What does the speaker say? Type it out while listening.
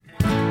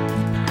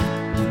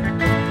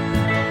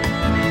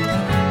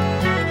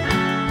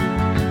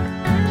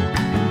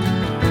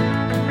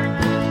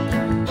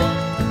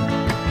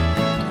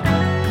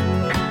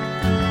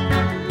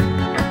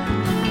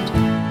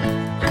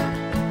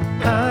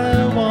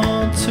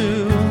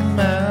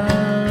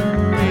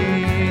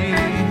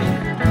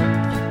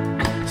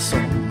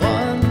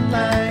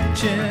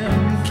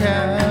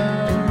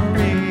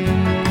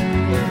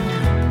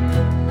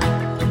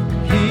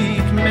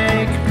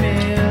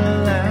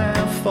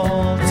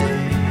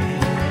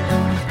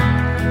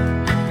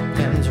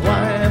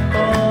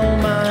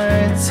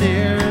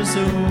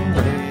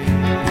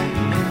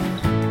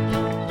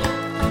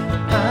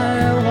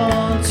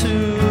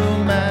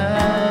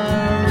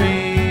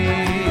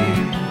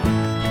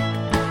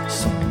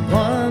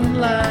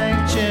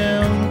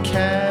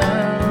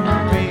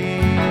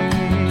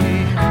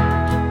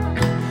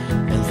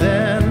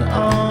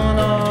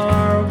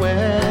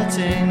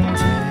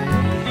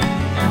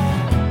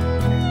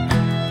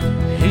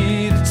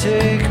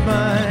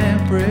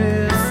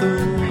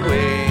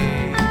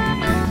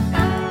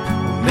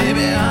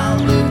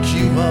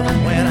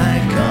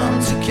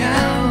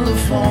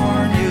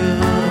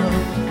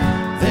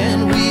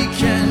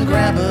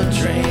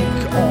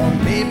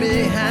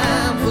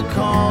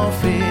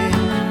coffee.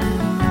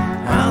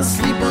 I'll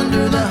sleep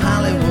under the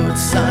Hollywood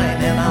sign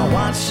and I'll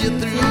watch you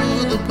through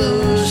the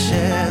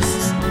bushes.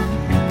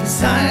 'Cause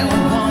I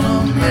want to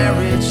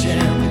marry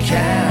Jim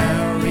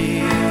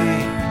Carrey.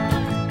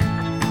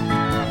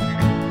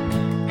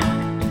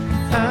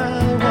 I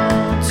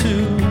want to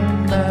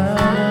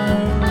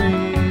marry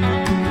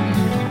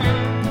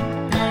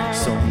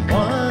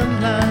someone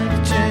like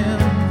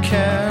Jim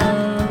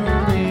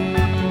Carrey.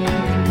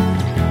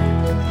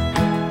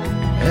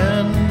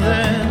 And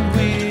then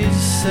we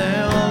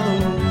sail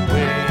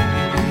away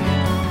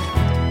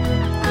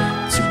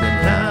to an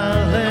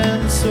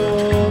island so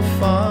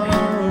far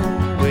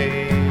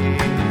away.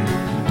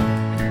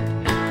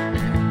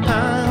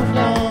 I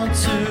want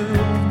to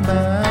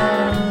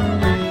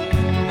marry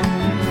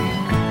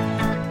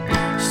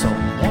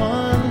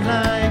someone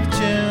like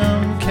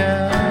Jim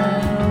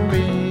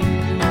Carrey.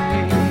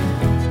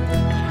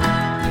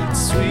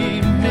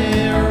 Sweep me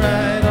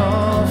right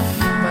off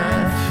my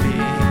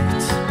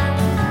feet.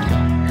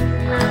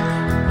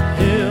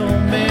 He'll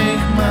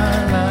make my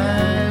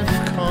life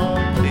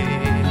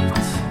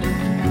complete.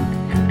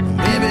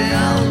 Maybe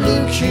I'll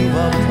look you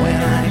up when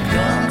I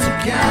come to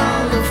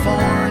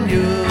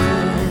California.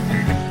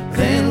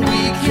 Then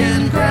we can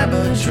grab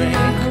a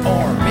drink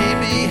or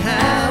maybe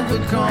have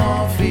a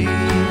coffee.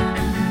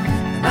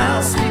 And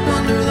I'll sleep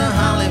under the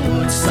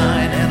Hollywood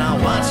sign and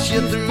I'll watch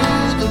you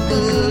through the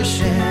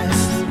bushes.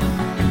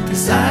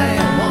 'Cause I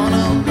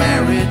wanna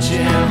marry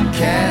Jim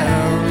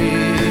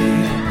Carrey.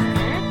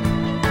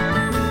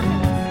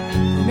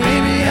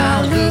 Maybe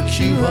I'll look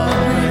you up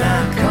when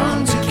I come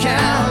to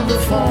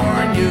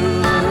California.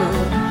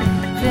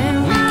 Then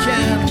we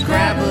can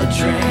grab a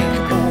drink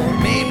or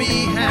maybe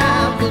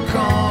have a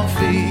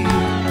coffee.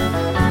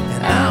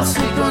 And I'll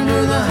sleep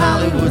under the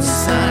Hollywood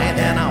sign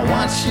and I'll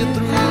watch you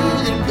through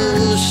the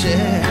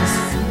bushes.